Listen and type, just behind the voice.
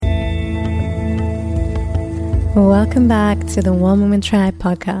Welcome back to the One Woman Tribe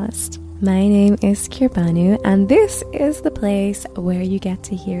podcast. My name is Kirbanu, and this is the place where you get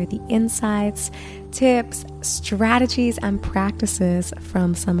to hear the insights, tips, strategies, and practices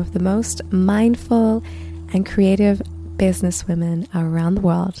from some of the most mindful and creative businesswomen around the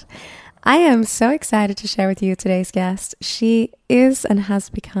world. I am so excited to share with you today's guest. She is and has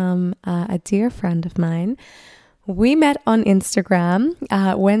become a dear friend of mine. We met on Instagram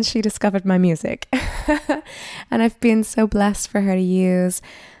when she discovered my music. And I've been so blessed for her to use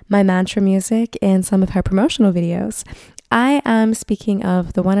my mantra music in some of her promotional videos. I am speaking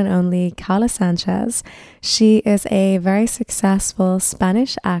of the one and only Carla Sanchez. She is a very successful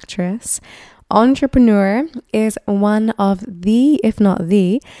Spanish actress, entrepreneur, is one of the, if not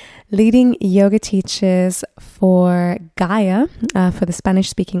the, leading yoga teachers for Gaia, for the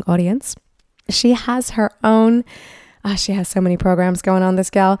Spanish-speaking audience. She has her own, she has so many programs going on, this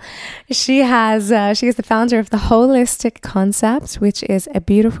gal. She is the founder of the Holistic Concept, which is a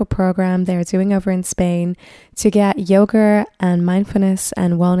beautiful program they're doing over in Spain to get yoga and mindfulness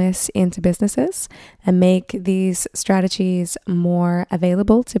and wellness into businesses and make these strategies more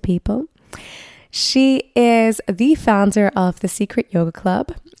available to people. She is the founder of the Secret Yoga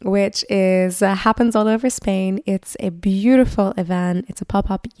Club, which is happens all over Spain. It's a beautiful event. It's a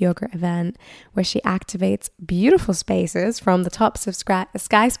pop-up yoga event where she activates beautiful spaces from the tops of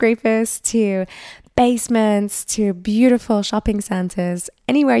skyscrapers to basements to beautiful shopping centers.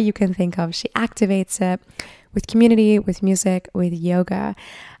 Anywhere you can think of, she activates it with community, with music, with yoga.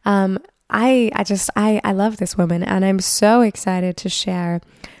 I love this woman, and I'm so excited to share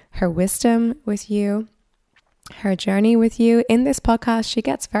her wisdom with you, her journey with you. In this podcast, she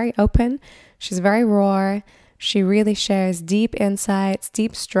gets very open. She's very raw. She really shares deep insights,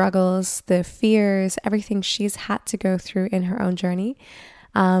 deep struggles, the fears, everything she's had to go through in her own journey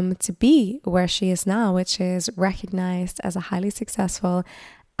to be where she is now, which is recognized as a highly successful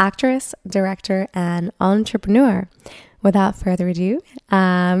actress, director, and entrepreneur. Without further ado,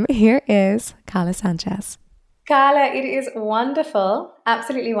 here is Carla Sanchez. Carla, it is wonderful,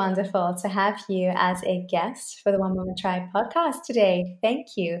 absolutely wonderful to have you as a guest for the One Woman Tribe podcast today. Thank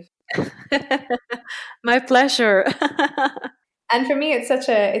you. My pleasure. And for me, it's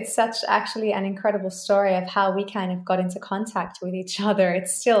such actually an incredible story of how we kind of got into contact with each other.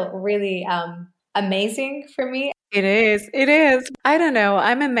 It's still really amazing for me. It is. I don't know.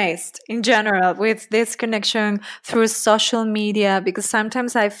 I'm amazed in general with this connection through social media because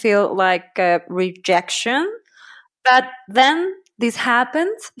sometimes I feel like a rejection. But then this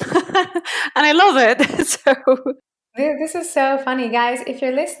happens and I love it. So this is so funny, guys. If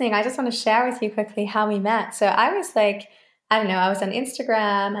you're listening, I just want to share with you quickly how we met. So I was like, I don't know, I was on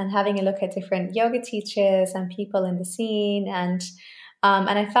Instagram and having a look at different yoga teachers and people in the scene. And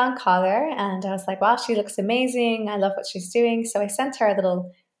I found Carla and I was like, wow, she looks amazing. I love what she's doing. So I sent her a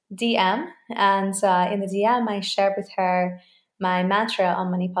little DM. And in the DM, I shared with her my mantra Om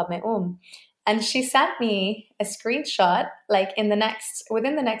Mani Padme Hum. And she sent me a screenshot, like within the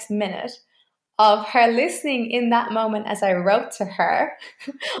next minute, of her listening in that moment as I wrote to her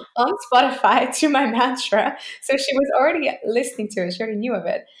on Spotify to my mantra. So she was already listening to it. She already knew of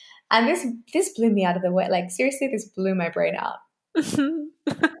it. And this blew me out of the way. Like, seriously, this blew my brain out. I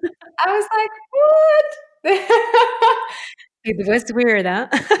was like, what? It was weird, huh?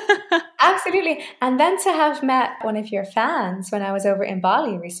 Absolutely. And then to have met one of your fans when I was over in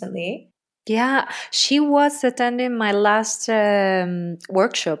Bali recently. Yeah, she was attending my last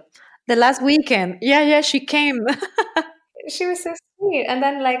workshop, the last weekend. Yeah, she came. She was so sweet. And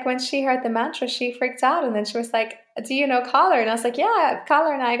then like when she heard the mantra, she freaked out. And then she was like, do you know Carla? And I was like, yeah,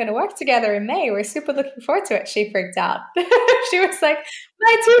 Carla and I are going to work together in May. We're super looking forward to it. She freaked out. She was like,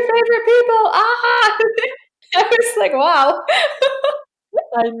 my two favorite people. Ah! I was like, wow.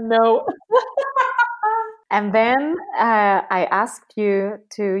 I know. And then I asked you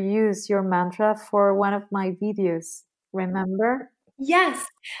to use your mantra for one of my videos. Remember? Yes,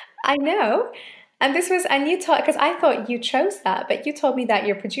 I know. And you taught, because I thought you chose that, but you told me that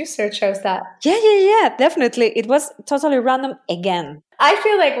your producer chose that. Yeah, definitely. It was totally random again. I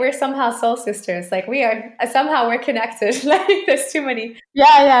feel like we're somehow soul sisters. Like we're connected. Like there's too many.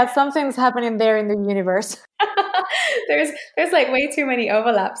 Yeah, something's happening there in the universe. There's like way too many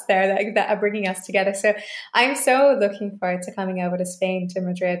overlaps there that are bringing us together. So I'm so looking forward to coming over to Spain, to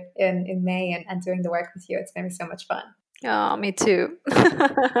Madrid in May and doing the work with you. It's going to be so much fun. Oh, me too.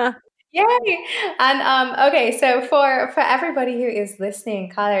 Yay! And okay, so for everybody who is listening,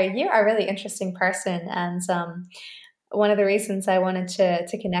 Carla, you are a really interesting person, and one of the reasons I wanted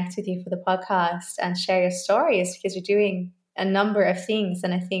to connect with you for the podcast and share your story is because you're doing a number of things,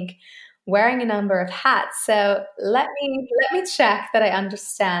 and I think wearing a number of hats. So let me check that I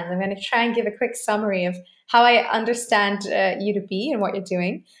understand. I'm going to try and give a quick summary of how I understand you to be and what you're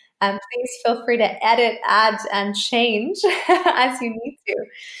doing. Please feel free to edit, add, and change as you need to.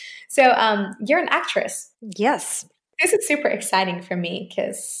 So you're an actress. Yes. This is super exciting for me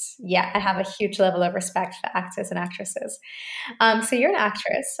because, yeah, I have a huge level of respect for actors and actresses. So you're an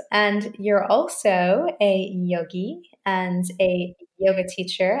actress and you're also a yogi and a yoga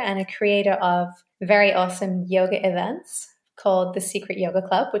teacher and a creator of very awesome yoga events called the Secret Yoga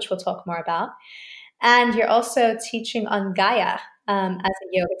Club, which we'll talk more about. And you're also teaching on Gaia as a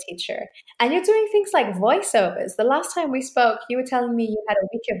yoga teacher. And you're doing things like voiceovers. The last time we spoke, you were telling me you had a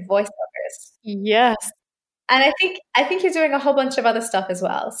week of voiceovers. Yes. And I think you're doing a whole bunch of other stuff as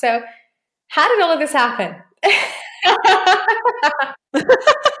well. So how did all of this happen?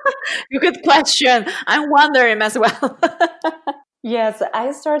 Good question. I'm wondering as well. Yes,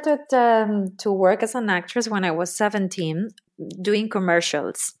 I started to work as an actress when I was 17, doing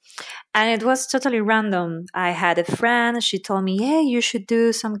commercials. And it was totally random. I had a friend, she told me, hey, you should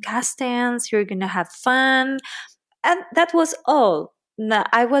do some castings, you're going to have fun. And that was all.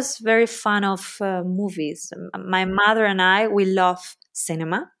 I was very fond of movies. My mother and I, we love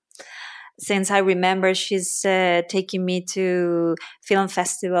cinema. Since I remember, she's taking me to film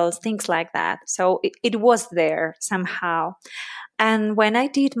festivals, things like that. So it was there somehow. And when I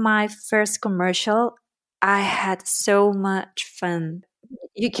did my first commercial, I had so much fun.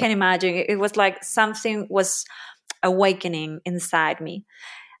 You can imagine. It was like something was awakening inside me.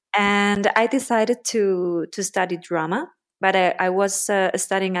 And I decided to study drama, but I was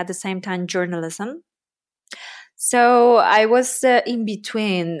studying at the same time journalism. So I was in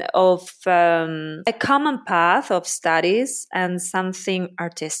between of a common path of studies and something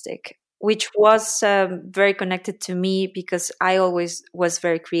artistic, which was very connected to me because I always was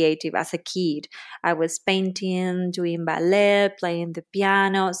very creative as a kid. I was painting, doing ballet, playing the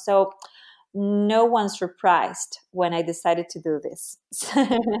piano. So no one's surprised when I decided to do this.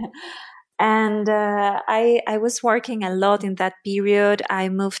 And I was working a lot in that period. I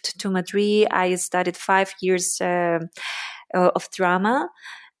moved to Madrid. I studied 5 years of drama.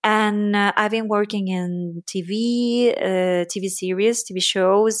 And I've been working in TV series, TV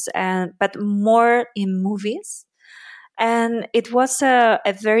shows, but more in movies. And it was a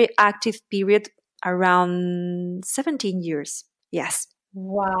very active period, around 17 years. Yes.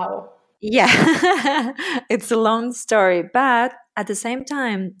 Wow. Yeah, it's a long story, but at the same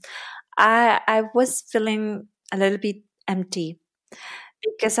time, I was feeling a little bit empty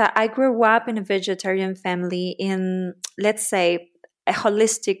because I grew up in a vegetarian family in, let's say, a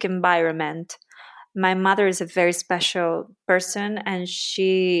holistic environment. My mother is a very special person and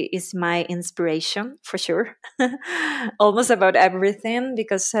she is my inspiration for sure. Almost about everything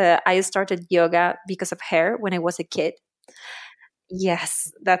because I started yoga because of her when I was a kid.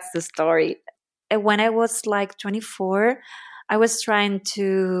 Yes, that's the story. And when I was like 24, I was trying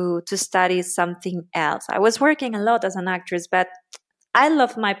to study something else. I was working a lot as an actress, but I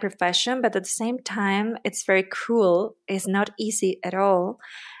love my profession, but at the same time, it's very cruel. It's not easy at all.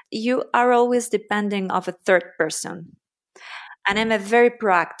 You are always depending of a third person. And I'm a very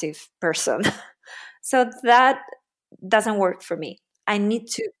proactive person. So that doesn't work for me. I need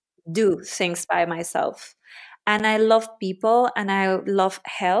to do things by myself. And I love people and I love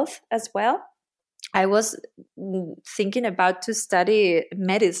health as well. I was thinking about to study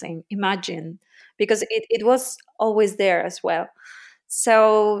medicine, imagine, because it was always there as well.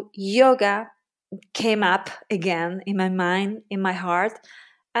 So yoga came up again in my mind, in my heart,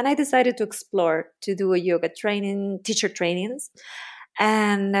 and I decided to explore to do a yoga training, teacher trainings.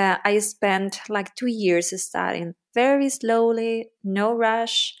 And I spent like 2 years studying very slowly, no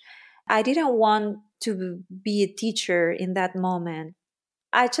rush. I didn't want to be a teacher in that moment.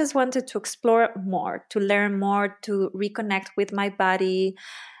 I just wanted to explore more, to learn more, to reconnect with my body.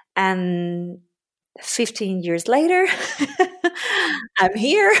 And 15 years later, I'm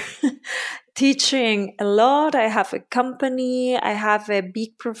here teaching a lot. I have a company. I have a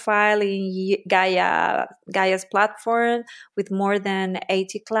big profile in Gaia's platform with more than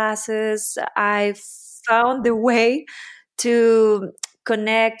 80 classes. I found the way to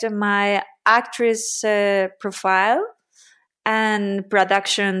connect my actress profile and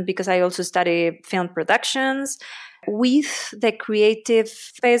production, because I also study film productions, with the creative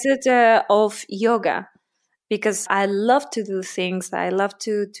facet of yoga, because I love to do things. I love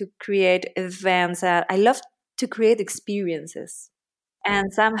to create events. I love to create experiences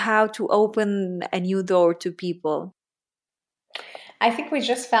and somehow to open a new door to people. I think we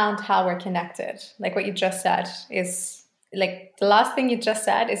just found how we're connected. Like what you just said is like the last thing you just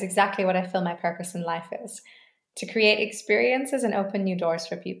said is exactly what I feel my purpose in life is, to create experiences and open new doors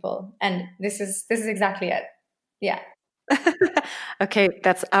for people. And this is exactly it. Yeah. Okay,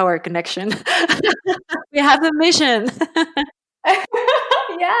 that's our connection. We have a mission.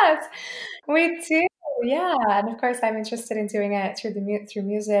 Yes, we too. Yeah, and of course, I'm interested in doing it through through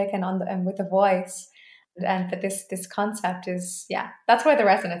music and and with the voice. And but this concept is, yeah, that's where the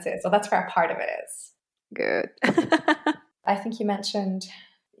resonance is. So that's where a part of it is. Good. I think you mentioned,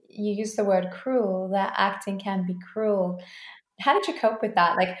 you used the word cruel. That acting can be cruel. How did you cope with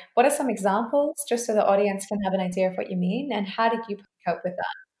that? Like, what are some examples, just so the audience can have an idea of what you mean? And how did you cope with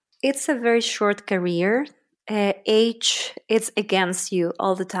that? It's a very short career. Age it's against you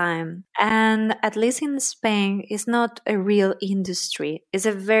all the time, and at least in Spain it's not a real industry. It's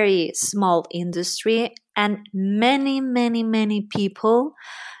a very small industry, and many people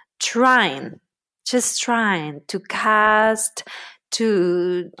trying, just trying to cast,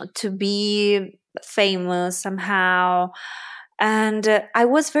 to be famous somehow. And I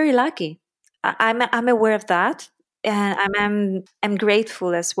was very lucky. I'm aware of that, and I'm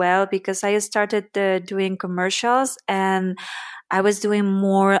grateful as well, because I started doing commercials, and I was doing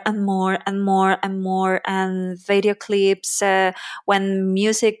more and more and more and more, and video clips when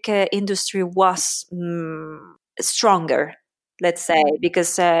music industry was stronger, let's say,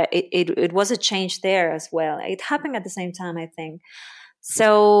 because it was a change there as well. It happened at the same time, I think.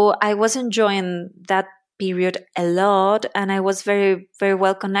 So I was enjoying that period a lot, and I was very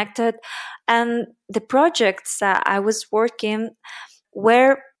well connected. And the projects that I was working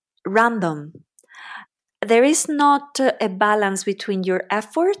were random. There is not a balance between your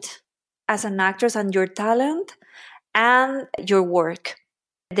effort as an actress and your talent and your work,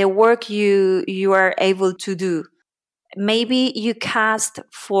 the work you are able to do. Maybe you cast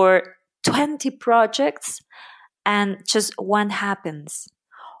for 20 projects and just one happens,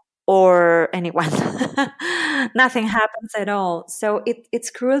 or anyone. Nothing happens at all. So it's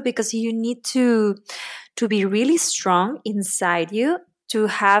cruel, because you need to be really strong inside you, to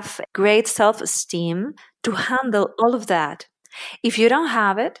have great self-esteem, to handle all of that. If you don't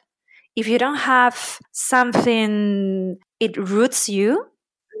have it, if you don't have something, it roots you,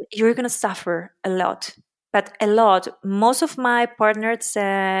 you're going to suffer a lot. But a lot. Most of my partners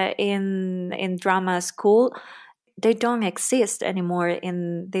in drama school, they don't exist anymore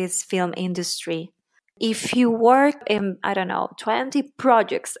in this film industry. If you work in, I don't know, 20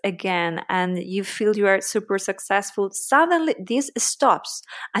 projects again, and you feel you are super successful, suddenly this stops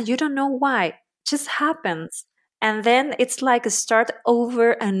and you don't know why. It just happens. And then it's like a start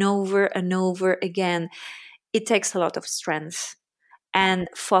over and over and over again. It takes a lot of strength and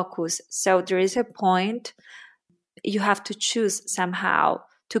focus. So there is a point you have to choose somehow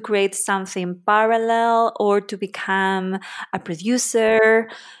to create something parallel, or to become a producer,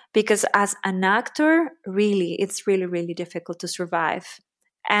 because as an actor, really, it's really difficult to survive,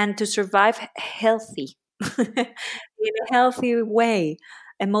 and to survive healthy in a healthy way,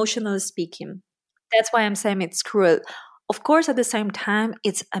 emotionally speaking. That's why I'm saying it's cruel. Of course, at the same time,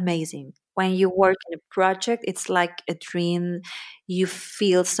 it's amazing. When you work in a project, it's like a dream. You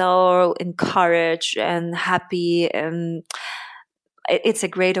feel so encouraged and happy, and it's a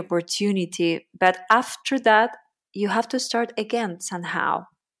great opportunity. But after that, you have to start again somehow.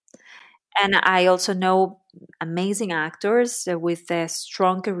 And I also know amazing actors with a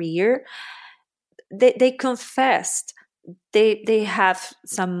strong career. They confessed they have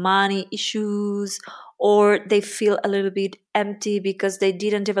some money issues, or they feel a little bit empty because they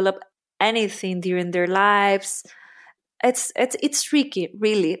didn't develop anything during their lives. It's tricky,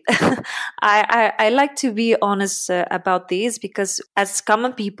 really. I like to be honest about this, because as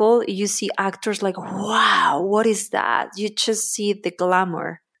common people, you see actors like, wow, what is that? You just see the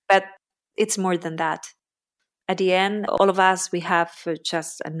glamour, but it's more than that. At the end, all of us, we have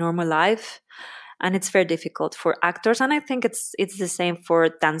just a normal life, and it's very difficult for actors, and I think it's the same for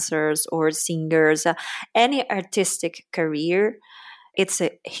dancers or singers. Any artistic career, it's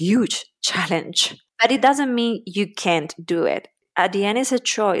a huge challenge, but it doesn't mean you can't do it. At the end, it's a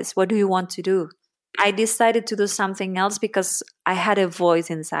choice. What do you want to do? I decided to do something else because I had a voice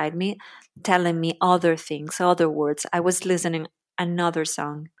inside me telling me other things, other words. I was listening another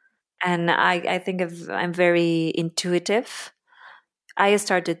song, and I think I'm very intuitive. I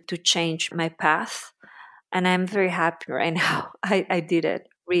started to change my path, and I'm very happy right now. I did it,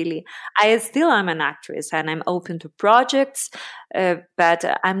 really. I still am an actress, and I'm open to projects,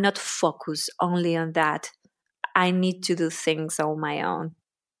 but I'm not focused only on that. I need to do things on my own.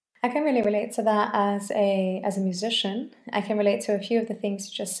 I can really relate to that as a musician. I can relate to a few of the things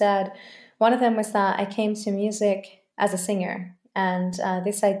you just said. One of them was that I came to music as a singer. And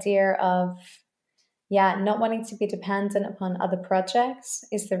this idea of, yeah, not wanting to be dependent upon other projects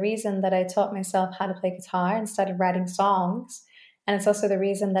is the reason that I taught myself how to play guitar and started writing songs. And it's also the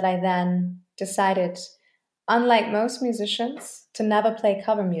reason that I then decided, unlike most musicians, to never play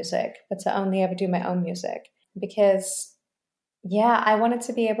cover music, but to only ever do my own music. Because, yeah, I wanted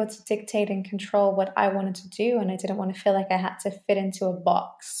to be able to dictate and control what I wanted to do. And I didn't want to feel like I had to fit into a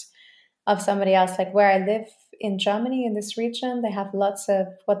box of somebody else. Like where I live in Germany, in this region, they have lots of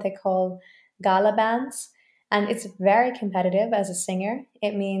what they call gala bands. And it's very competitive as a singer.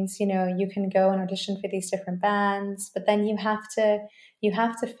 It means, you can go and audition for these different bands, but then you have to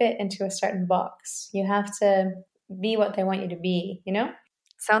fit into a certain box. You have to be what they want you to be?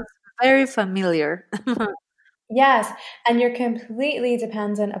 Sounds very familiar. Yes, and you're completely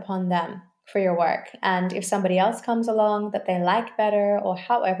dependent upon them for your work. And if somebody else comes along that they like better or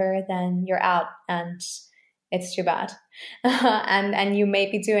however, then you're out and it's too bad. And you may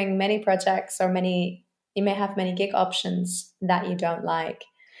be doing many projects or you may have many gig options that you don't like.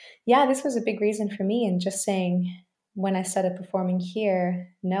 Yeah, this was a big reason for me in just saying when I started performing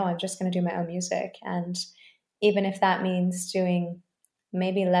here, no, I'm just going to do my own music. And even if that means doing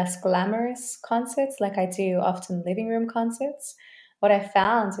maybe less glamorous concerts, like I do often living room concerts, what I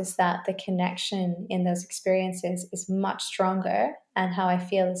found is that the connection in those experiences is much stronger and how I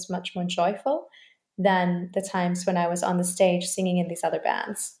feel is much more joyful than the times when I was on the stage singing in these other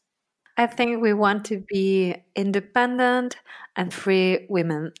bands. I think we want to be independent and free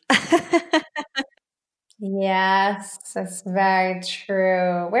women. Yes, that's very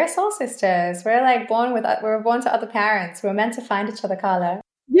true. We're soul sisters. We're born to other parents. We're meant to find each other, Carla.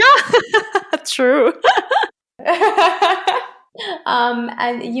 Yeah, true.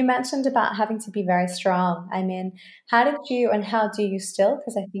 And you mentioned about having to be very strong. I mean, how did you and how do you still?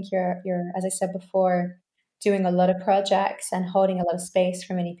 Because I think you're, as I said before, doing a lot of projects and holding a lot of space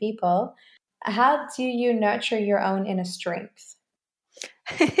for many people. How do you nurture your own inner strength?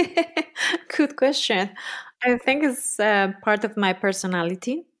 Good question. I think it's part of my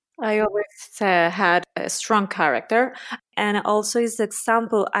personality. I always had a strong character, and also is the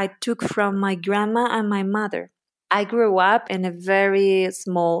example I took from my grandma and my mother. I grew up in a very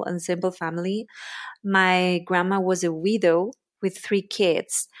small and simple family. My grandma was a widow with 3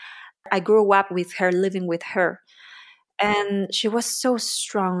 kids. I grew up with her, living with her, and she was so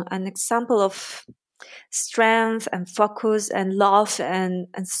strong, an example of strength and focus and love and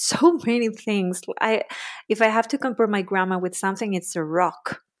so many things. If I have to compare my grandma with something, it's a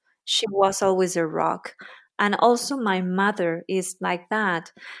rock. She was always a rock. And also my mother is like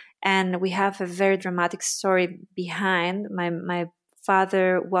that. And we have a very dramatic story behind. My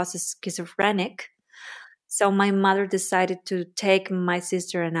father was a schizophrenic. So my mother decided to take my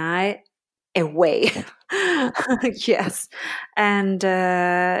sister and I away. Yes. And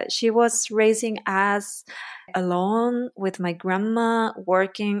she was raising us alone with my grandma,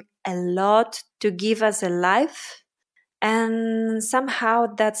 working a lot to give us a life. And somehow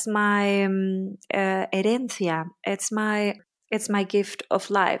that's my herencia. It's my gift of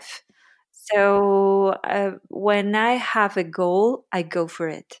life. So when I have a goal, I go for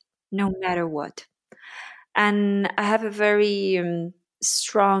it, no matter what. And I have a very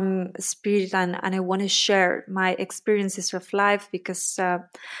strong spirit, and I want to share my experiences of life because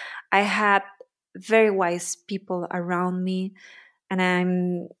I had very wise people around me, and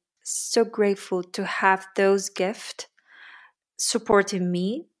I'm so grateful to have those gifts supporting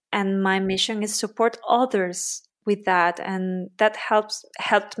me. And my mission is support others with that, and that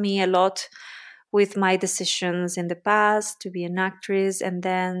helped me a lot with my decisions in the past to be an actress, and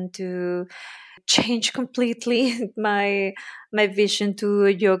then to change completely my vision to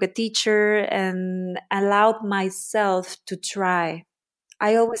a yoga teacher, and allowed myself to try.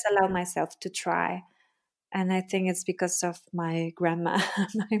 I always allow myself to try, and I think it's because of my grandma,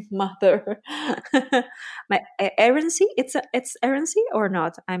 my mother, my errancy. It's errancy or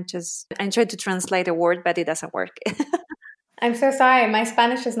not? I'm trying to translate a word, but it doesn't work. I'm so sorry. My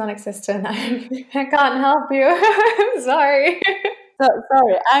Spanish is non-existent. I can't help you. I'm sorry.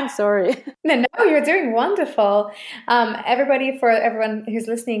 Sorry, I'm sorry. No, you're doing wonderful. For everyone who's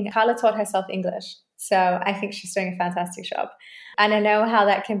listening, Carla taught herself English. So I think she's doing a fantastic job. And I know how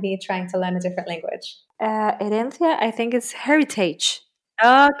that can be trying to learn a different language. Herencia, I think it's heritage.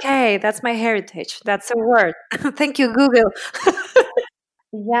 Okay, that's my heritage. That's a word. Thank you, Google.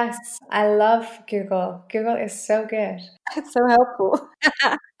 Yes, I love Google. Google is so good. It's so helpful.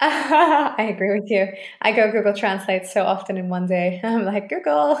 I agree with you. I go Google Translate so often in one day. I'm like,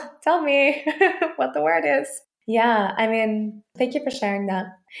 Google, tell me what the word is. Yeah, I mean, thank you for sharing that.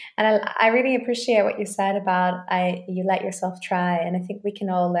 And I really appreciate what you said about you let yourself try. And I think we can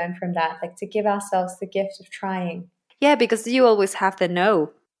all learn from that, like to give ourselves the gift of trying. Yeah, because you always have the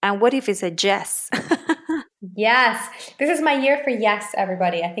no. And what if it's a yes? Yes, this is my year for yes,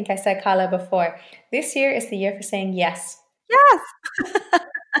 everybody. I think I said Kala before. This year is the year for saying yes. Yes.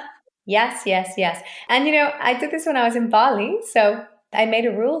 Yes, yes, yes. And I did this when I was in Bali. So I made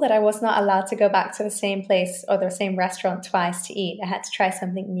a rule that I was not allowed to go back to the same place or the same restaurant twice to eat. I had to try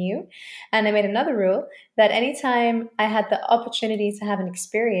something new. And I made another rule that anytime I had the opportunity to have an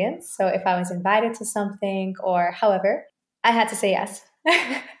experience, so if I was invited to something or however, I had to say yes.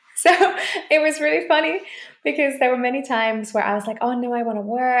 So it was really funny because there were many times where I was like, oh no, I want to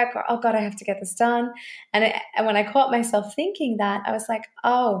work, or oh God, I have to get this done. And when I caught myself thinking that, I was like,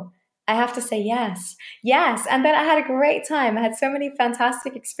 oh, I have to say yes. Yes. And then I had a great time. I had so many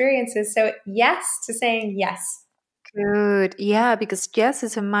fantastic experiences. So, yes to saying yes. Good. Yeah, because yes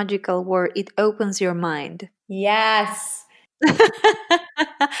is a magical word. It opens your mind. Yes.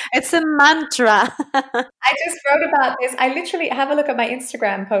 It's a mantra. I just wrote about this. I literally have a look at my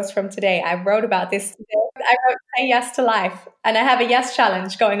Instagram post from today. I wrote about this today. I wrote say yes to life. And I have a yes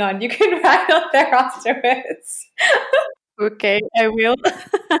challenge going on. You can write on there afterwards. Okay, I will.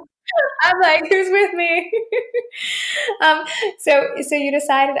 I'm like, who's with me? um, so you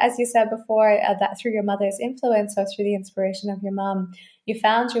decided, as you said before, that through your mother's influence or through the inspiration of your mom, you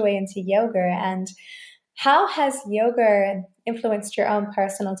found your way into yoga. And how has yoga influenced your own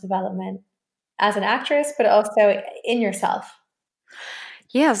personal development as an actress, but also in yourself?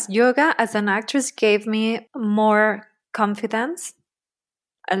 Yes, yoga as an actress gave me more confidence,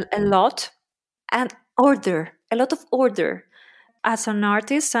 a lot, and order, a lot of order. As an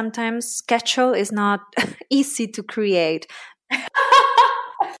artist, sometimes schedule is not easy to create.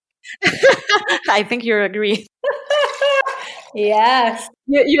 I think you agree. Yes.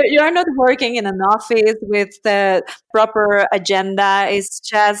 You are not working in an office with the proper agenda. It's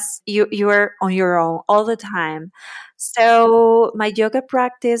just you are on your own all the time. So my yoga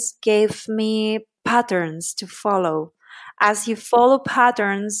practice gave me patterns to follow. As you follow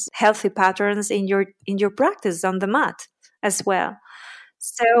patterns, healthy patterns in your practice on the mat as well.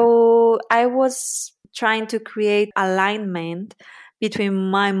 So I was trying to create alignment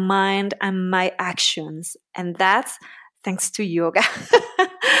between my mind and my actions. And that's thanks to yoga.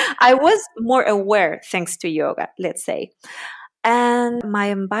 I was more aware thanks to yoga, let's say. And my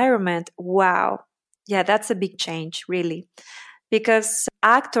environment, wow. Yeah, that's a big change, really. Because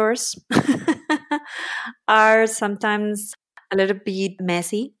actors are sometimes a little bit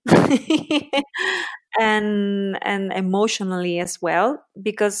messy and emotionally as well,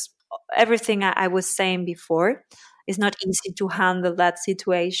 because everything I was saying before is not easy to handle that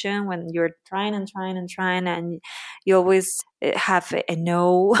situation when you're trying and trying and trying and you always have a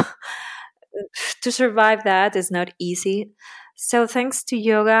no. To survive that is not easy. So thanks to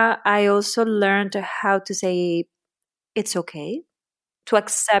yoga I also learned how to say it's okay, to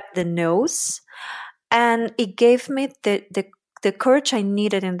accept the no's, and it gave me the courage I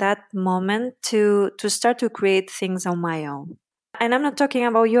needed in that moment to start to create things on my own. And I'm not talking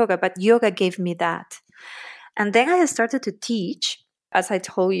about yoga, but yoga gave me that. And then I started to teach. As I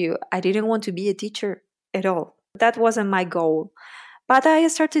told you, I didn't want to be a teacher at all. That wasn't my goal. But I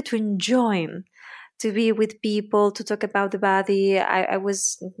started to enjoy to be with people, to talk about the body. I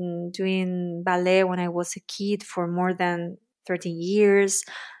was doing ballet when I was a kid for more than 30 years.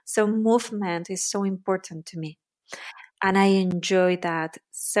 So movement is so important to me. And I enjoy that.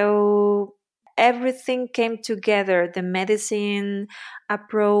 So everything came together, the medicine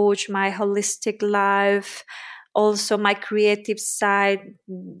approach, my holistic life, also my creative side.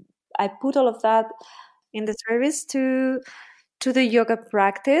 I put all of that in the service to the yoga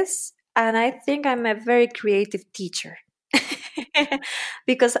practice. And I think I'm a very creative teacher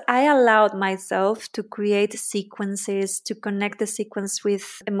because I allowed myself to create sequences, to connect the sequence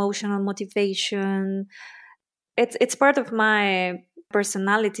with emotional motivation. It's part of my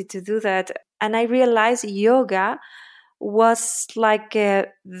personality to do that. And I realized yoga was like a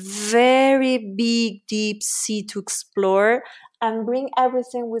very big, deep sea to explore and bring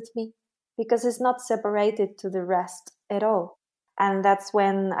everything with me because it's not separated to the rest at all. And that's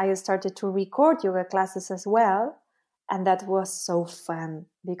when I started to record yoga classes as well. And that was so fun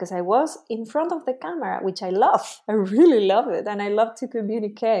because I was in front of the camera, which I love. I really love it. And I love to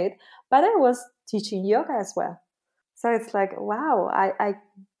communicate. But I was teaching yoga as well. So it's like, wow, I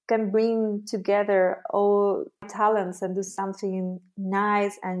can bring together all talents and do something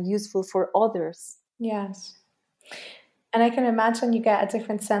nice and useful for others. Yes. And I can imagine you get a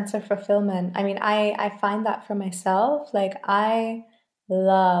different sense of fulfillment. I mean, I find that for myself. Like, I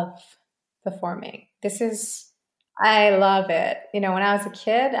love performing. I love it. You know, when I was a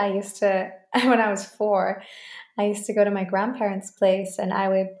kid, I used to, when I was 4, I used to go to my grandparents' place and I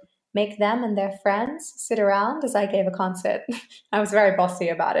would make them and their friends sit around as I gave a concert. I was very bossy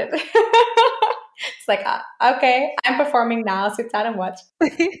about it. It's like, okay, I'm performing now, sit down and watch.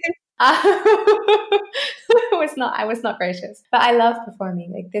 I was not gracious, but I love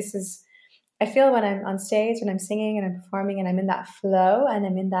performing. Like, this is, I feel when I'm on stage, when I'm singing and I'm performing and I'm in that flow and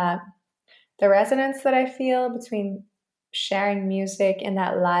I'm in that, the resonance that I feel between sharing music in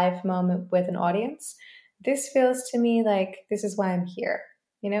that live moment with an audience, this feels to me like this is why I'm here.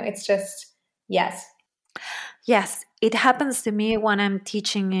 You know, it's just, yes. Yes, it happens to me when I'm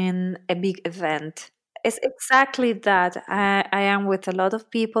teaching in a big event. It's exactly that. I am with a lot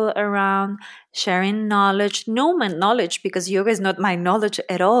of people around sharing knowledge, no my knowledge, because yoga is not my knowledge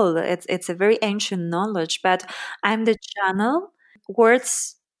at all. It's a very ancient knowledge, but I'm the channel.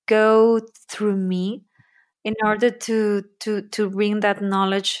 Words go through me in order to bring that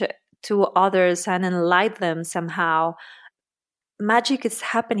knowledge to others and enlighten them somehow. Magic is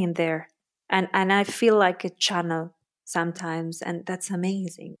happening there, and I feel like a channel sometimes, and that's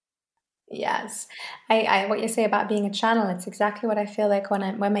amazing. Yes. I what you say about being a channel, it's exactly what I feel like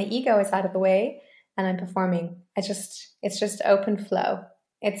when my ego is out of the way and I'm performing. It's just open flow.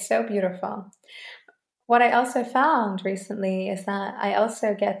 It's so beautiful. What I also found recently is that I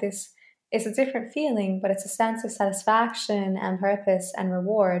also get this, it's a different feeling, but it's a sense of satisfaction and purpose and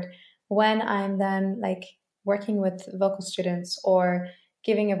reward when I'm then like working with vocal students or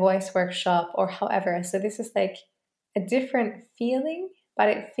giving a voice workshop or however. So this is like a different feeling, but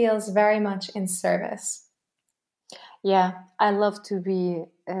it feels very much in service. Yeah, I love to be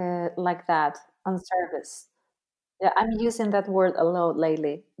like that on service. Yeah, I'm using that word a lot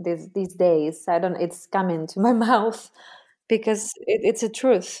lately. These days, I don't. It's coming to my mouth because it's a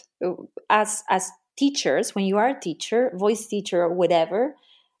truth. As teachers, when you are a teacher, voice teacher, or whatever,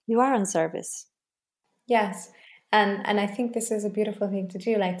 you are on service. Yes. And I think this is a beautiful thing to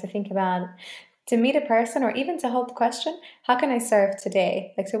do, like to think about, to meet a person or even to hold the question, how can I serve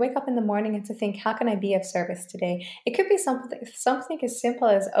today? Like to wake up in the morning and to think, how can I be of service today? It could be something as simple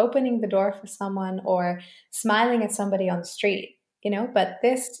as opening the door for someone or smiling at somebody on the street, you know, but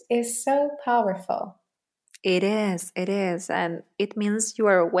this is so powerful. It is, and it means you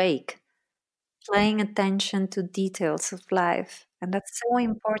are awake, paying attention to details of life. And that's so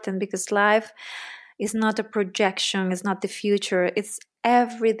important because life is not a projection, it's not the future, it's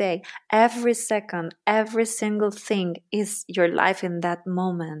every day, every second, every single thing is your life in that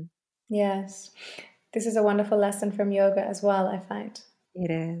moment. Yes. This is a wonderful lesson from yoga as well, I find.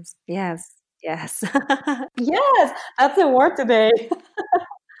 It is. Yes. Yes. Yes, that's the word today.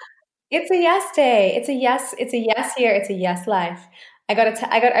 It's a yes day. It's a yes here. It's a yes life.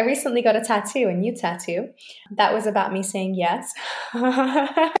 I recently got a tattoo, a new tattoo. That was about me saying yes.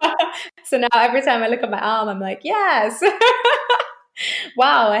 So now every time I look at my arm, I'm like, yes.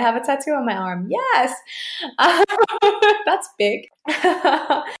 Wow, I have a tattoo on my arm. Yes. That's big.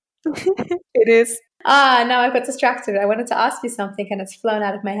 It is. Now I got distracted. I wanted to ask you something and it's flown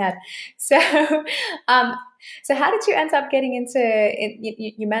out of my head. So, um, so how did you end up getting into it?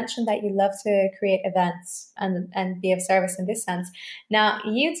 You mentioned that you love to create events and be of service in this sense. Now,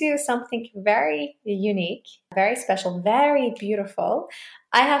 you do something very unique, very special, very beautiful.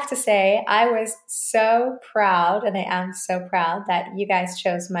 I have to say, I was so proud, and I am so proud that you guys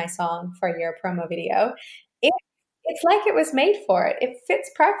chose my song for your promo video. It, it's like it was made for it. It fits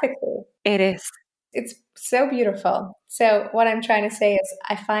perfectly. It is. It's so beautiful. So what I'm trying to say is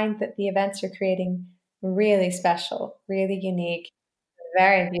I find that the events you're creating really special, really unique,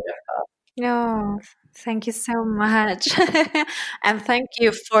 very beautiful. No, thank you so much. And thank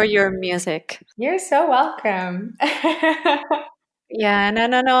you for your music. You're so welcome. Yeah, no,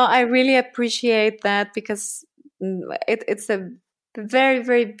 no, no. I really appreciate that because it's a very,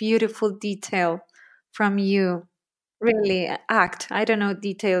 very beautiful detail from you. Really, act. I don't know,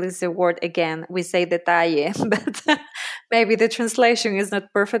 detail is the word again. We say detalle, but maybe the translation is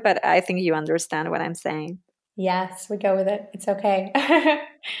not perfect, but I think you understand what I'm saying. Yes, we go with it. It's okay.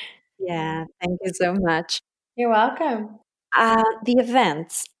 Yeah, thank you so much. You're welcome. The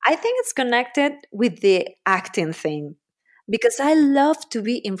events, I think it's connected with the acting thing because I love to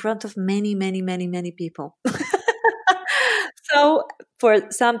be in front of many, many, many, many people. So for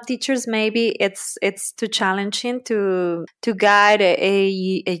some teachers, maybe it's too challenging to guide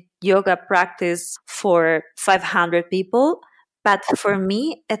a yoga practice for 500 people. But for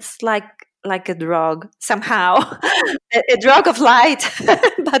me, it's like like a drug somehow, a drug of light,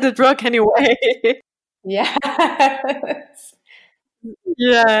 but a drug anyway. Yes.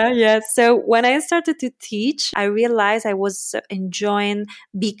 Yeah, yeah. So when I started to teach, I realized I was enjoying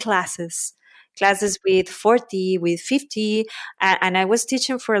big classes, classes with 40, with 50. And I was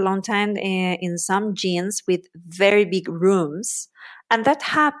teaching for a long time in some gyms with very big rooms. And that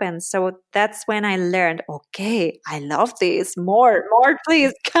happened. So that's when I learned, okay, I love this. More,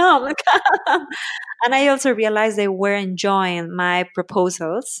 please come, come. And I also realized they were enjoying my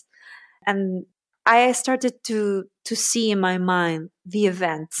proposals, and I started to see in my mind the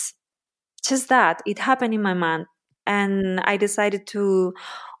events. Just that it happened in my mind, and I decided to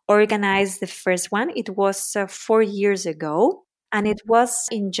organize the first one. It was 4 years ago, and it was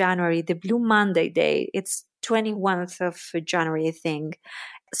in January, the Blue Monday day. It's 21st of January, I think.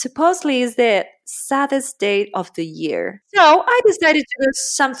 Supposedly is the saddest day of the year. So I decided to do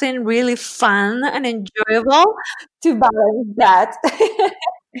something really fun and enjoyable to balance that.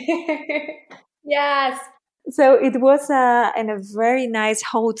 Yes. So it was in a very nice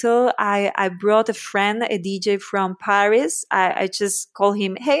hotel. I brought a friend, a DJ from Paris. I just called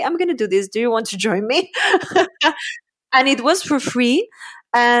him, hey, I'm going to do this. Do you want to join me? And it was for free.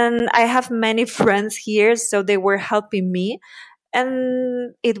 And I have many friends here, so they were helping me.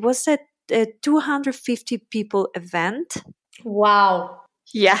 And it was a 250 people event. Wow.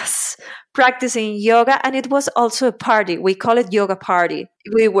 Yes, practicing yoga, and it was also a party. We call it yoga party.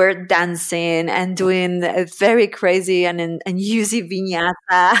 We were dancing and doing a very crazy and using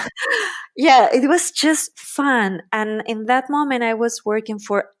vinyasa. Yeah, it was just fun. And in that moment, I was working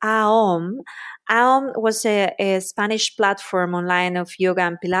for AOM. AOM was a Spanish platform online of yoga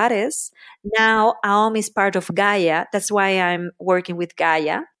and Pilates. Now AOM is part of Gaia. That's why I'm working with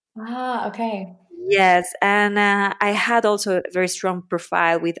Gaia. Ah, okay. Yes, and I had also a very strong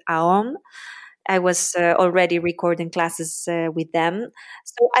profile with AOM. I was already recording classes with them.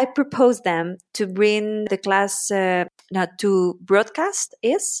 So I proposed them to bring the class not to broadcast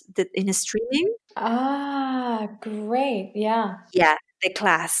is the, in streaming. Ah, great. Yeah. Yeah, the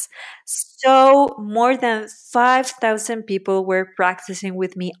class. So more than 5,000 people were practicing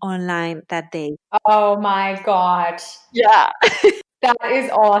with me online that day. Oh my God. Yeah, That is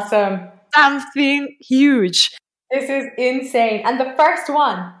awesome. something huge. This is insane. And the first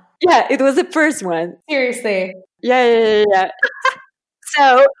one, Yeah, it was the first one. seriously. Yeah.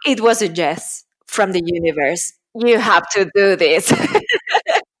 So it was a yes from the universe. You have to do this.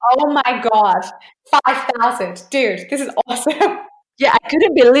 Oh my God. 5,000. Dude, this is awesome. Yeah, I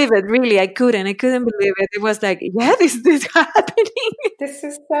couldn't believe it. Really, I couldn't. I couldn't believe it. It was like, yeah, this happening. This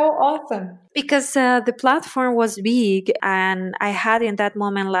is so awesome. Because the platform was big, and I had in that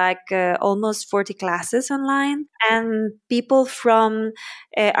moment like almost 40 classes online, and people from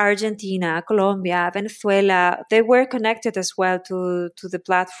Argentina, Colombia, Venezuela, they were connected as well to the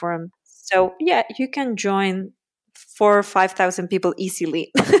platform. So yeah, you can join 4 or 5,000 people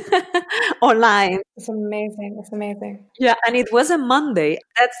easily online. It's amazing. It's amazing. Yeah, and it was a Monday.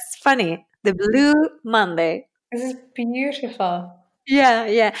 That's funny. The Blue Monday. This is beautiful.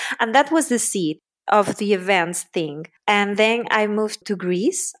 Yeah. And that was the seed of the events thing. And then I moved to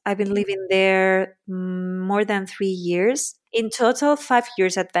Greece. I've been living there more than 3 years. In total, 5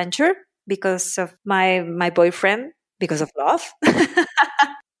 years adventure because of my boyfriend, because of love.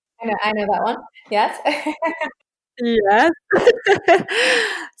 I know that one. Yes. Yes.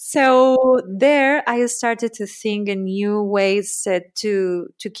 So there I started to think in new ways to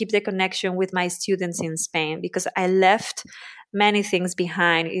keep the connection with my students in Spain, because I left many things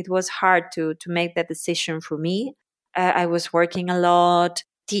behind. It was hard to make that decision for me. I was working a lot,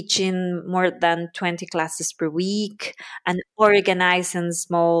 teaching more than 20 classes per week and organizing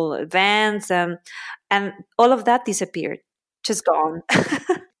small events, and all of that disappeared, just gone.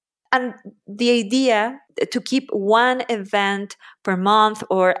 And the idea to keep one event per month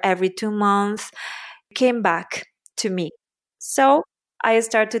or every 2 months came back to me. So I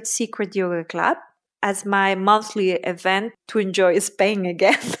started Secret Yoga Club as my monthly event to enjoy Spain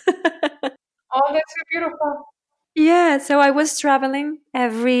again. Oh, that's so beautiful. Yeah, so I was traveling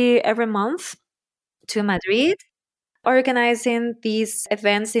every month to Madrid, organizing these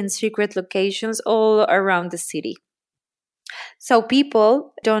events in secret locations all around the city. So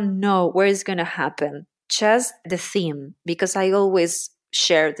people don't know where it's going to happen, just the theme, because I always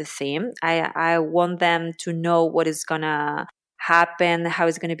share the theme. I want them to know what is going to happen, how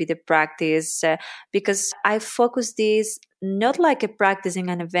it's going to be the practice, because I focus this not like a practicing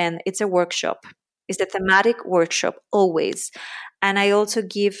an event, it's a workshop. It's a thematic workshop always. And I also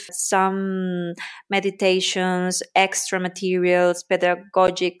give some meditations, extra materials,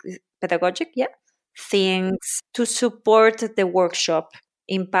 pedagogic pedagogic, yeah, things to support the workshop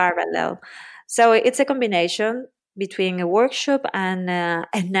in parallel. So it's a combination between a workshop and a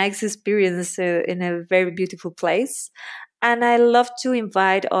nice experience in a very beautiful place. And I love to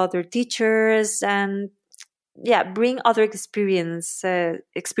invite other teachers and yeah, bring other experiences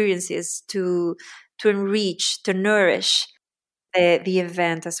to enrich, to nourish the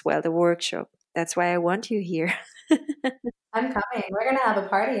event as well, the workshop. That's why I want you here. I'm coming. We're gonna have a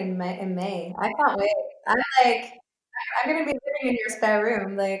party in May. In May. I can't wait. I'm like, I'm gonna be living in your spare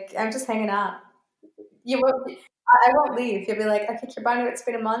room. Like, I'm just hanging out. You won't. I won't leave. You'll be like, okay, Kirbanu, it's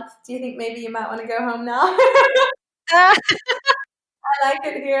been a month. Do you think maybe you might want to go home now? I like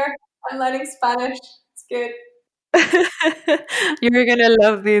it here. I'm learning Spanish. It's good. You're gonna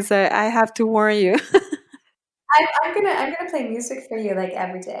love this. I have to warn you. I'm gonna play music for you like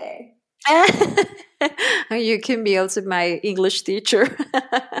every day. You can be also my English teacher.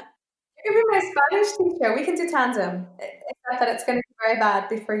 You can be my Spanish teacher. We can do tandem. Except that it's gonna be very bad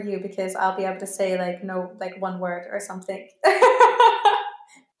for you because I'll be able to say like no like one word or something. We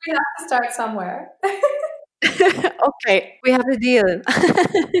have to start somewhere. Okay, we have a deal. I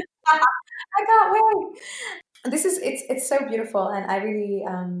can't wait. This is it's so beautiful, and I really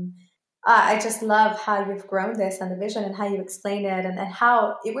I just love how you've grown this and the vision and how you explain it and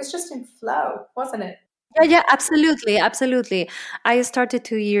how it was just in flow, wasn't it? Yeah, yeah, absolutely, absolutely. I started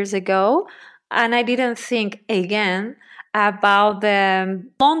 2 years ago, and I didn't think again about the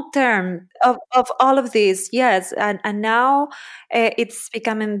long term of all of this. Yes, and now it's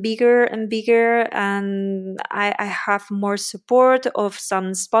becoming bigger and bigger, and I have more support of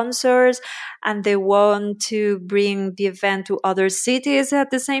some sponsors, and they want to bring the event to other cities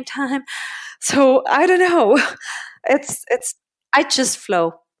at the same time. So I don't know. It's I just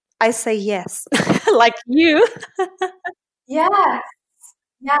flow. I say yes, like you. Yes,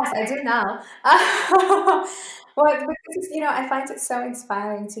 yes, I do now. Well, but this is, I find it so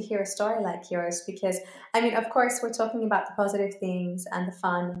inspiring to hear a story like yours because, I mean, of course, we're talking about the positive things and the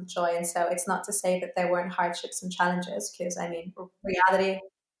fun and the joy. And so it's not to say that there weren't hardships and challenges because, I mean, reality.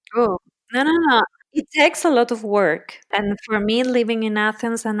 Oh, no, no, no. It takes a lot of work. And for me, living in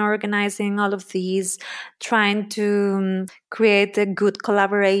Athens and organizing all of these, trying to create a good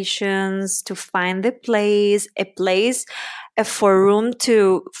collaborations, to find a place for room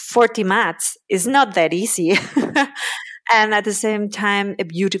to 40 mats is not that easy. And at the same time, a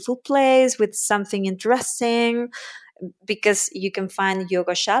beautiful place with something interesting because you can find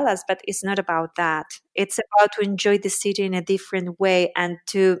yoga shalas, but it's not about that. It's about to enjoy the city in a different way and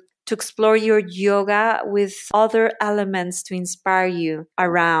to explore your yoga with other elements to inspire you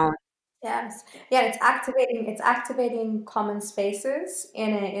around. Yes. Yeah, it's activating common spaces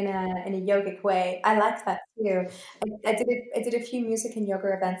in a yogic way. I like that too. I did a few music and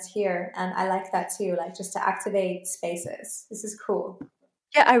yoga events here and I like that too, like just to activate spaces. This is cool.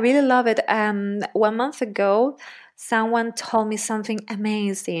 Yeah, I really love it. 1 month ago, someone told me something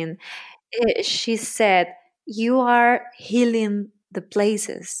amazing. She said, "You are healing the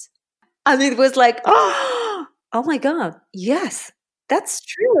places." And it was like, oh my God, yes, that's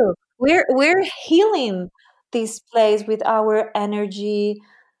true. We're healing this place with our energy.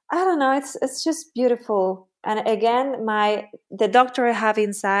 I don't know, it's just beautiful. And again, the doctor I have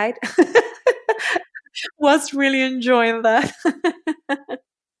inside was really enjoying that.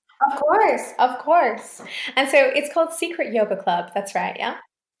 Of course, of course. And so it's called Secret Yoga Club. That's right, yeah?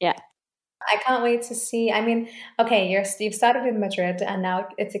 Yeah. I can't wait to see. I mean, okay, you've started in Madrid and now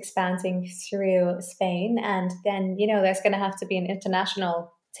it's expanding through Spain, and then there's going to have to be an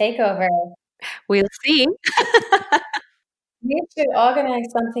international takeover. We'll see. We need to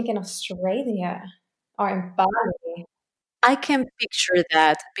organize something in Australia or in Bali. I can picture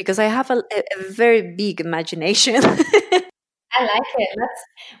that because I have a very big imagination. I like it.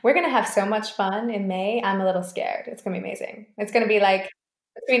 We're going to have so much fun in May. I'm a little scared. It's going to be amazing. It's going to be like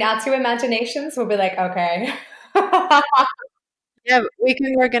between our two imaginations, we'll be like, okay. Yeah, we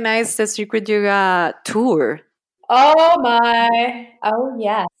can organize the Secret Yoga tour. Oh my. Oh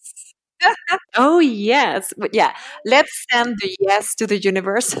yes. Oh, yes. But yeah, let's send the yes to the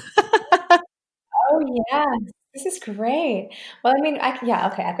universe. Oh yeah. This is great. Well, I mean, yeah,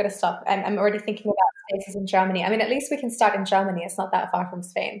 okay, I've got to stop. I'm already thinking about spaces in Germany. I mean, at least we can start in Germany. It's not that far from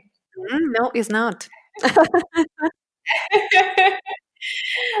Spain. No, it's not.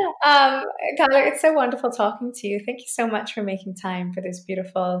 um, Carla, it's so wonderful talking to you. Thank you so much for making time for this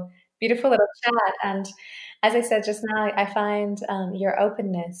beautiful beautiful little chat. And as I said just now, I find your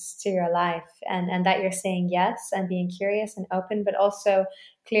openness to your life, and that you're saying yes and being curious and open, but also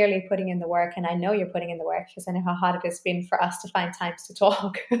clearly putting in the work. And I know you're putting in the work because I know how hard it has been for us to find times to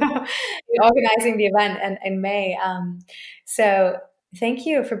talk. Organizing the event in May. So thank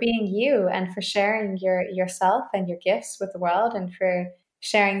you for being you and for sharing yourself and your gifts with the world, and for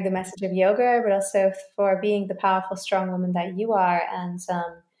sharing the message of yoga, but also for being the powerful, strong woman that you are, and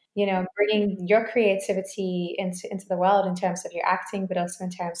bringing your creativity into the world in terms of your acting, but also in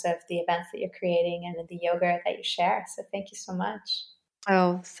terms of the events that you're creating and the yoga that you share. So thank you so much.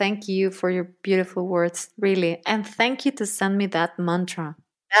 Oh, thank you for your beautiful words, really. And thank you to send me that mantra.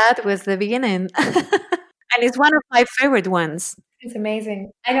 That was the beginning. And it's one of my favorite ones. It's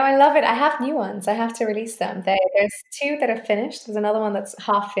amazing. I know, I love it. I have new ones. I have to release them. There's two that are finished. There's another one that's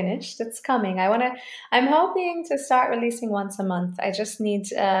half finished. It's coming. I'm hoping to start releasing once a month. I just need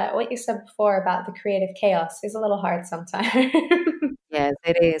what you said before about the creative chaos is a little hard sometimes. Yes,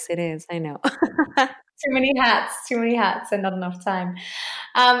 it is. It is. I know. Too many hats, and not enough time.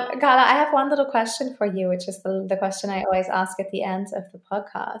 Carla, I have one little question for you, which is the question I always ask at the end of the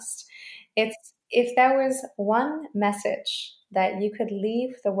podcast. It's, if there was one message that you could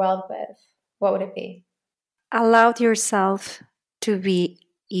leave the world with, what would it be? Allow yourself to be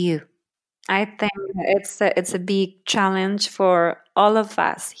you. I think it's a big challenge for all of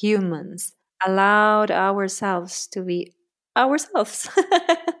us humans. Allowed ourselves to be ourselves.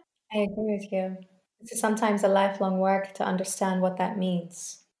 I agree with you. It's sometimes a lifelong work to understand what that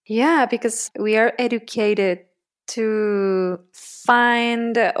means. Yeah, because we are educated to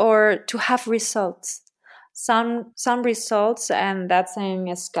find or to have results. Some results, and that's in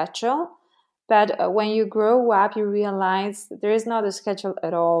a schedule. But when you grow up, you realize there is not a schedule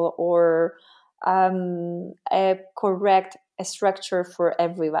at all, or a correct structure for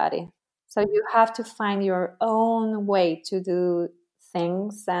everybody. So you have to find your own way to do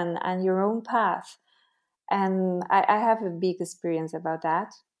things, and your own path. And I have a big experience about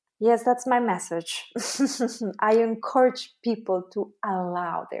that. Yes, that's my message. I encourage people to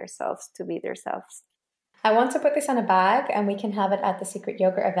allow themselves to be themselves. I want to put this on a bag, and we can have it at the Secret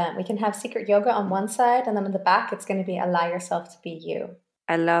Yoga event. We can have Secret Yoga on one side, and then on the back, it's going to be allow yourself to be you.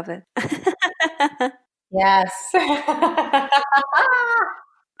 I love it. Yes.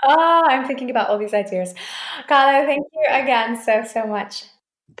 Oh, I'm thinking about all these ideas. Carla, thank you again so much.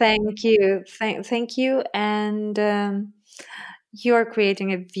 Thank you. Thank you. And you're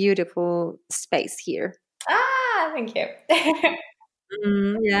creating a beautiful space here. Thank you.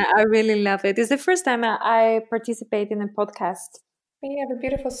 Yeah, I really love it. It's the first time I participate in a podcast. You have a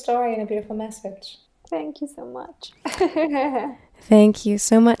beautiful story and a beautiful message. Thank you so much. Thank you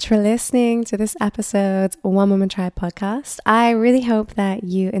so much for listening to this episode's One Woman Tribe podcast. I really hope that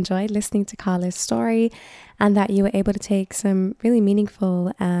you enjoyed listening to Carla's story, and that you were able to take some really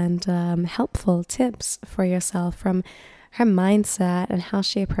meaningful and helpful tips for yourself from her mindset and how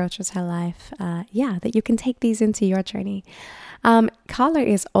she approaches her life. That you can take these into your journey. Carla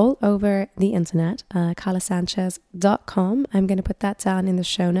is all over the internet, carlasanchez.com. I'm going to put that down in the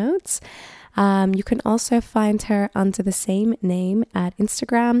show notes. You can also find her under the same name at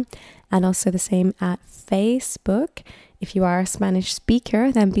Instagram, and also the same at Facebook. If you are a Spanish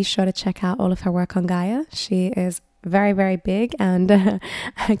speaker, then be sure to check out all of her work on Gaia. She is very, very big and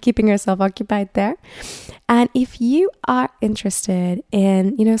keeping herself occupied there. And if you are interested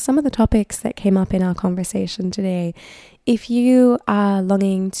in, some of the topics that came up in our conversation today, if you are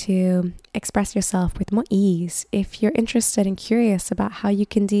longing to express yourself with more ease, if you're interested and curious about how you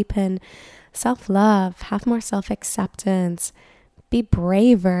can deepen self-love, have more self-acceptance, be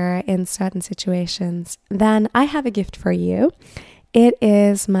braver in certain situations, then I have a gift for you. It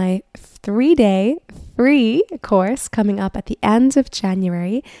is my 3-day free course coming up at the end of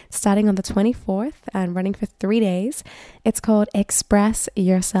January, starting on the 24th and running for 3 days. It's called Express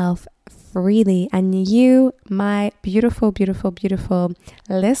Yourself Freely. And you, my beautiful, beautiful, beautiful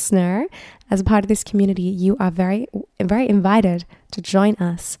listener, as a part of this community, you are very, very invited to join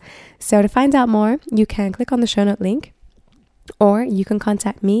us. So to find out more, you can click on the show note link, or you can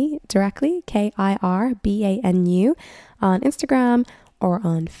contact me directly, KIRBANU, on Instagram or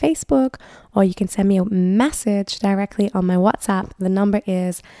on Facebook, or you can send me a message directly on my WhatsApp. The number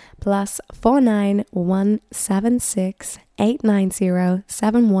is +49 176 890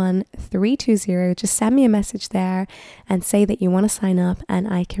 71320. Just send me a message there and say that you want to sign up, and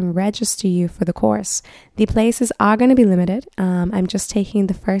I can register you for the course. The places are going to be limited. I'm just taking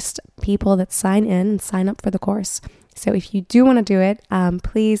the first people that sign in and sign up for the course. So if you do want to do it,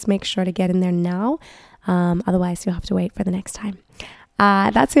 please make sure to get in there now. Otherwise, you'll have to wait for the next time.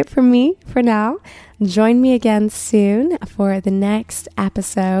 That's it from me for now. Join me again soon for the next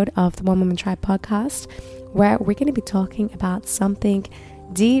episode of the One Woman Tribe podcast, where we're going to be talking about something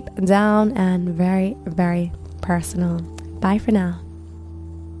deep down and very, very personal. Bye for now.